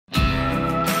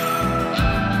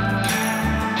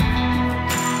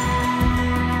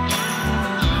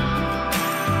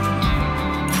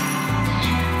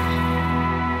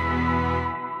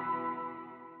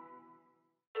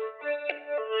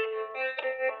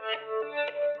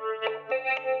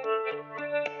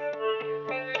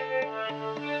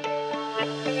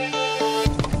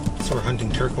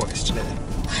hunting turquoise today.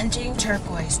 Hunting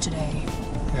turquoise today.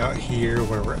 Out here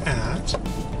where we're at,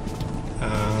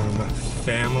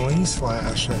 family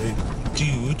slash a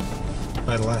dude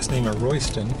by the last name of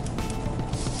Royston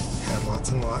had lots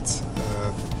and lots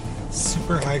of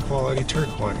super high quality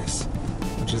turquoise,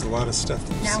 which is a lot of stuff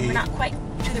that you see. Now we're not quite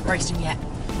to the Royston yet.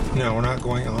 No, we're not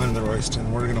going on the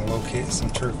Royston. We're going to locate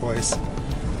some turquoise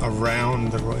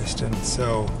around the Royston.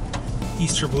 So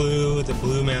Easter Blue, the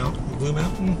Blue Mountain,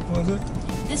 was it?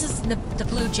 This is the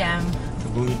Blue Gem. The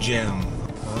Blue Gem.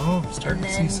 Oh, starting to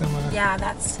see some. Yeah,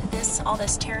 that's all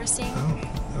this terracing.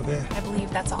 Oh, okay. I believe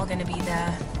that's all going to be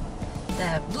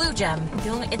the Blue Gem.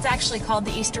 It's actually called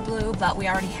the Easter Blue, but we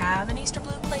already have an Easter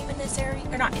Blue claim in this area,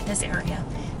 or not in this area.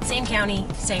 Same county,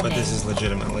 same name. But this is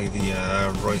legitimately the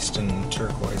Royston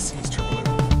Turquoise Easter Blue.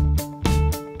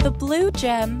 The Blue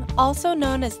Gem, also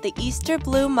known as the Easter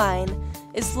Blue Mine,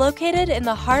 is located in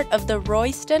the heart of the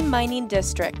Royston Mining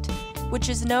District, which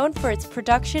is known for its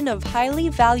production of highly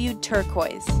valued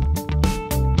turquoise.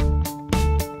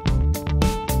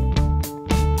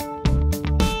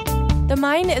 The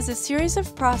mine is a series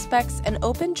of prospects and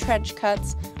open trench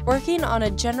cuts working on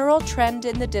a general trend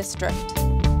in the district.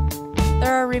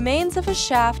 There are remains of a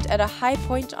shaft at a high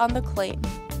point on the claim.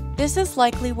 This is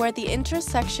likely where the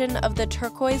intersection of the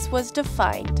turquoise was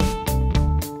defined.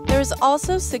 There is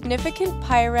also significant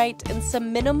pyrite and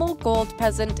some minimal gold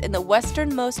present in the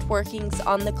westernmost workings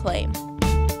on the claim.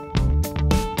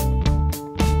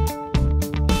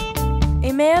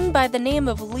 A man by the name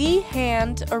of Lee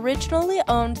Hand originally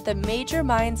owned the major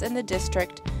mines in the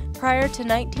district prior to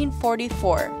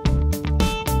 1944.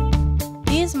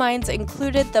 These mines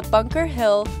included the Bunker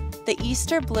Hill, the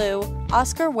Easter Blue,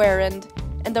 Oscar Warrand,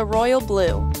 and the Royal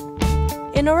Blue.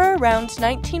 In or around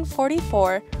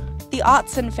 1944, the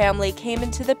Otson family came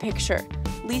into the picture,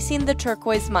 leasing the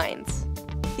turquoise mines.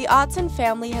 The Otson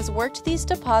family has worked these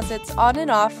deposits on and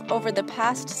off over the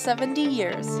past 70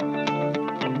 years.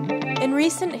 In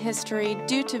recent history,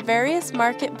 due to various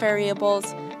market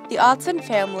variables, the Otson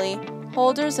family,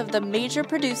 holders of the major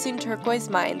producing turquoise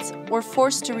mines, were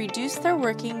forced to reduce their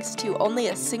workings to only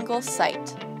a single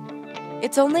site.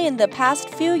 It's only in the past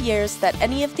few years that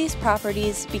any of these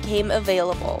properties became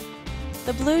available.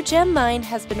 The Blue Gem mine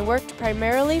has been worked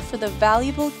primarily for the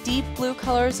valuable deep blue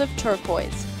colors of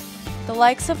turquoise, the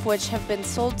likes of which have been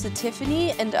sold to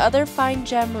Tiffany and other fine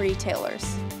gem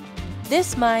retailers.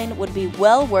 This mine would be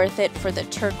well worth it for the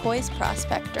turquoise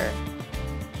prospector.